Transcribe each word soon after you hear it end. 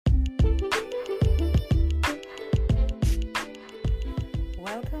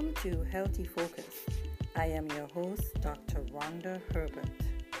to Healthy Focus. I am your host, Dr. Rhonda Herbert.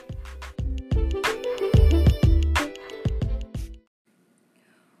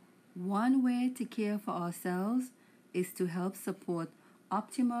 One way to care for ourselves is to help support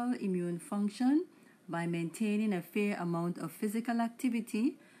optimal immune function by maintaining a fair amount of physical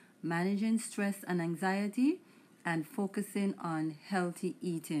activity, managing stress and anxiety, and focusing on healthy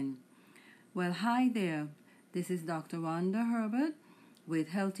eating. Well, hi there. This is Dr. Rhonda Herbert with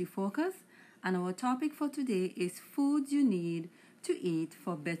Healthy Focus, and our topic for today is foods you need to eat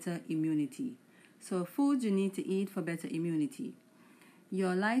for better immunity. So, foods you need to eat for better immunity.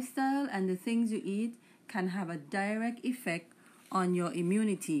 Your lifestyle and the things you eat can have a direct effect on your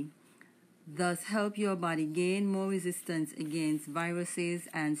immunity, thus help your body gain more resistance against viruses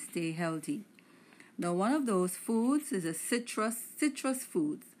and stay healthy. Now, one of those foods is citrus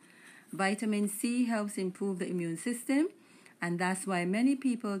foods. Vitamin C helps improve the immune system, and that's why many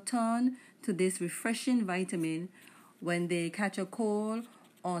people turn to this refreshing vitamin when they catch a cold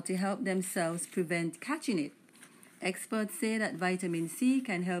or to help themselves prevent catching it. Experts say that vitamin C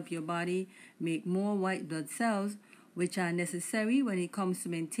can help your body make more white blood cells, which are necessary when it comes to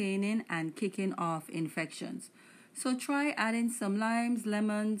maintaining and kicking off infections. So try adding some limes,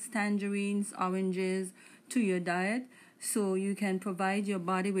 lemons, tangerines, oranges to your diet so you can provide your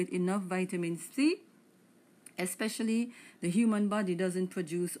body with enough vitamin C, especially the human body doesn't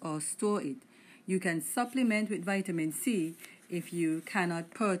produce or store it. You can supplement with vitamin C if you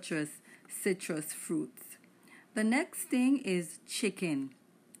cannot purchase citrus fruits. The next thing is chicken.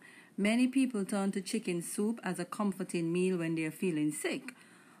 Many people turn to chicken soup as a comforting meal when they're feeling sick,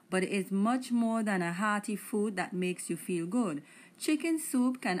 but it is much more than a hearty food that makes you feel good. Chicken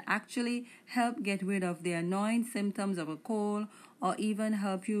soup can actually help get rid of the annoying symptoms of a cold or even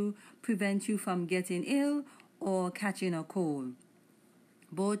help you prevent you from getting ill or catching a cold.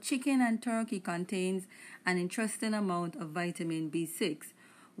 Both chicken and turkey contains an interesting amount of vitamin B6,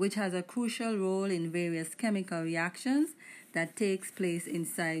 which has a crucial role in various chemical reactions that takes place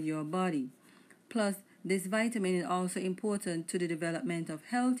inside your body. Plus, this vitamin is also important to the development of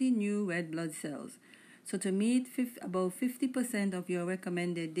healthy new red blood cells. So to meet about 50% of your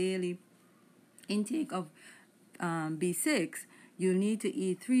recommended daily intake of B6, you'll need to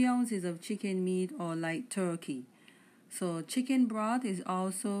eat 3 ounces of chicken meat or light turkey. So chicken broth is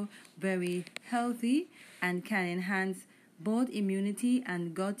also very healthy and can enhance both immunity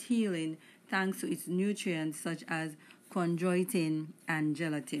and gut healing thanks to its nutrients such as chondroitin and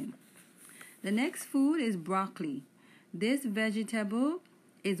gelatin. The next food is broccoli. This vegetable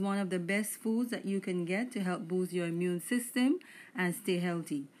is one of the best foods that you can get to help boost your immune system and stay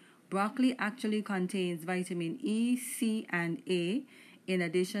healthy. Broccoli actually contains vitamin E, C, and A in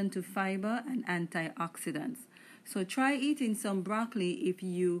addition to fiber and antioxidants. So try eating some broccoli if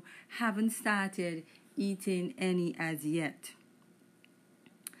you haven't started eating any as yet.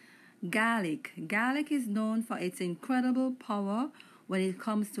 Garlic. Garlic is known for its incredible power when it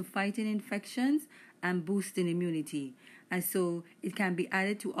comes to fighting infections and boosting immunity. And so it can be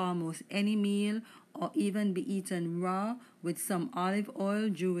added to almost any meal or even be eaten raw with some olive oil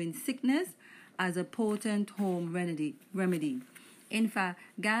during sickness as a potent home remedy. In fact,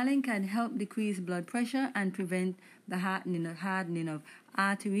 garlic can help decrease blood pressure and prevent the hardening of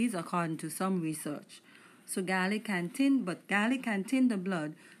arteries according to some research. So garlic can thin the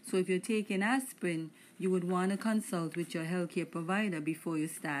blood. So if you're taking aspirin, you would want to consult with your healthcare provider before you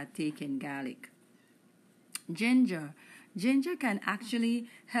start taking garlic. Ginger. Ginger can actually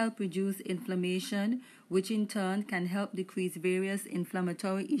help reduce inflammation, which in turn can help decrease various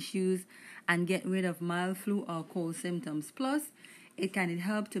inflammatory issues and get rid of mild flu or cold symptoms. Plus, it can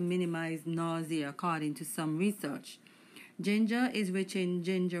help to minimize nausea according to some research. Ginger is rich in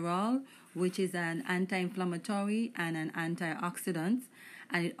gingerol, which is an anti-inflammatory and an antioxidant,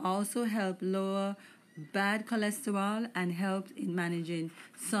 and it also helps lower bad cholesterol and helps in managing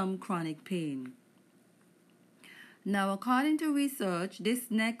some chronic pain. Now, according to research,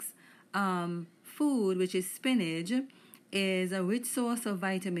 this next food, which is spinach, is a rich source of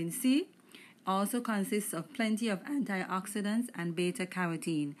vitamin C, also consists of plenty of antioxidants and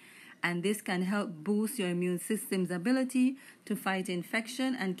beta-carotene, and this can help boost your immune system's ability to fight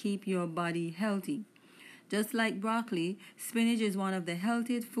infection and keep your body healthy. Just like broccoli, spinach is one of the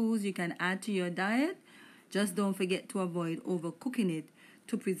healthiest foods you can add to your diet. Just don't forget to avoid overcooking it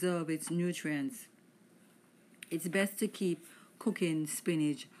to preserve its nutrients. It's best to keep cooking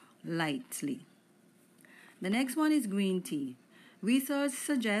spinach lightly. The next one is green tea. Research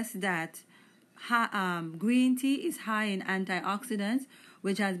suggests that green tea is high in antioxidants,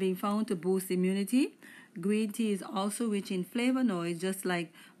 which has been found to boost immunity. Green tea is also rich in flavonoids, just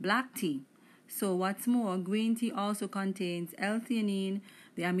like black tea. So what's more, green tea also contains L-theanine,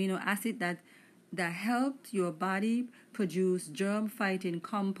 the amino acid that helps your body produce germ-fighting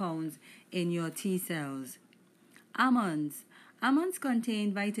compounds in your T cells. Almonds. Almonds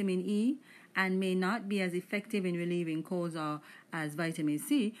contain vitamin E and may not be as effective in relieving colds as vitamin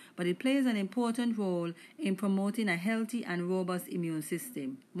C, but it plays an important role in promoting a healthy and robust immune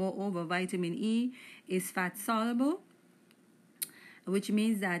system. Moreover, vitamin E is fat soluble, which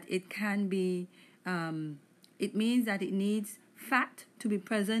means that it needs fat to be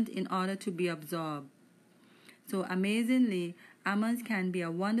present in order to be absorbed. So amazingly, almonds can be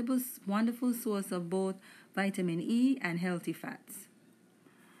a wonderful source of both vitamin E and healthy fats.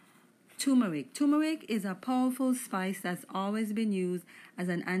 Turmeric. Turmeric is a powerful spice that's always been used as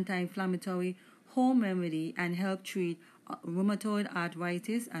an anti-inflammatory home remedy and help treat rheumatoid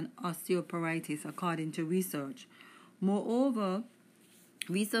arthritis and osteoporosis, according to research. Moreover,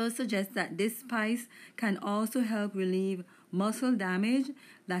 research suggests that this spice can also help relieve muscle damage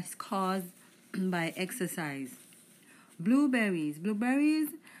that's caused by exercise. Blueberries. Blueberries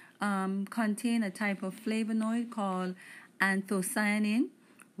contain a type of flavonoid called anthocyanin,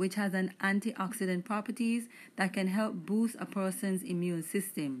 which has an antioxidant properties that can help boost a person's immune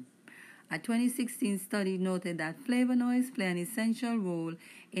system. A 2016 study noted that flavonoids play an essential role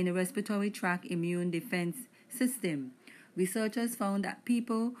in the respiratory tract immune defense system. Researchers found that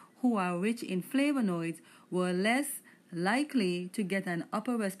people who are rich in flavonoids were less likely to get an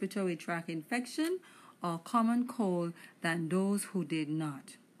upper respiratory tract infection or common cold than those who did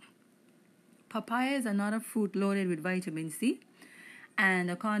not. Papaya is another fruit loaded with vitamin C,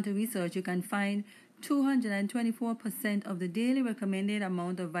 and according to research, you can find 224% of the daily recommended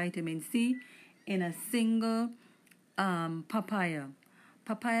amount of vitamin C in a single papaya.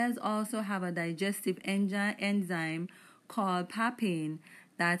 Papayas also have a digestive enzyme called papain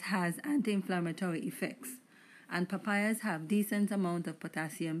that has anti-inflammatory effects. And papayas have decent amount of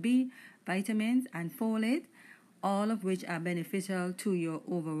potassium B, vitamins, and folate, all of which are beneficial to your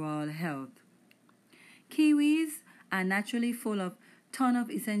overall health. Kiwis are naturally full of ton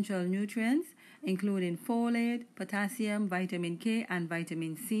of essential nutrients, including folate, potassium, vitamin K, and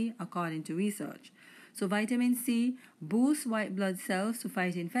vitamin C, according to research. So vitamin C boosts white blood cells to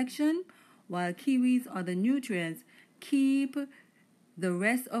fight infection, while kiwis or the nutrients keep the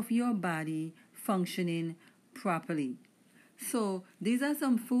rest of your body functioning properly. So these are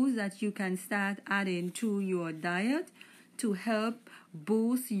some foods that you can start adding to your diet to help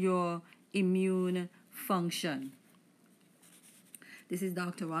boost your immune function. This is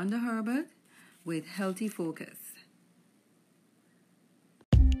Dr. Rhonda Herbert with Healthy Focus.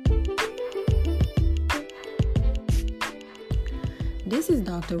 This is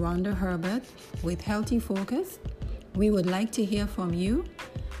Dr. Rhonda Herbert with Healthy Focus. We would like to hear from you.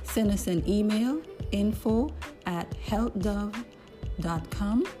 Send us an email,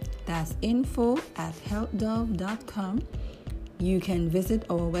 info@healthdove.com. That's info@healthdove.com. You can visit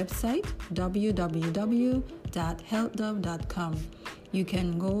our website, www.healthdove.com. You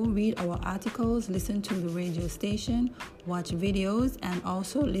can go read our articles, listen to the radio station, watch videos, and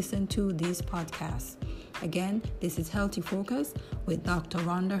also listen to these podcasts. Again, this is Healthy Focus with Dr.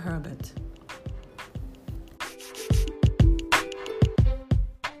 Rhonda Herbert.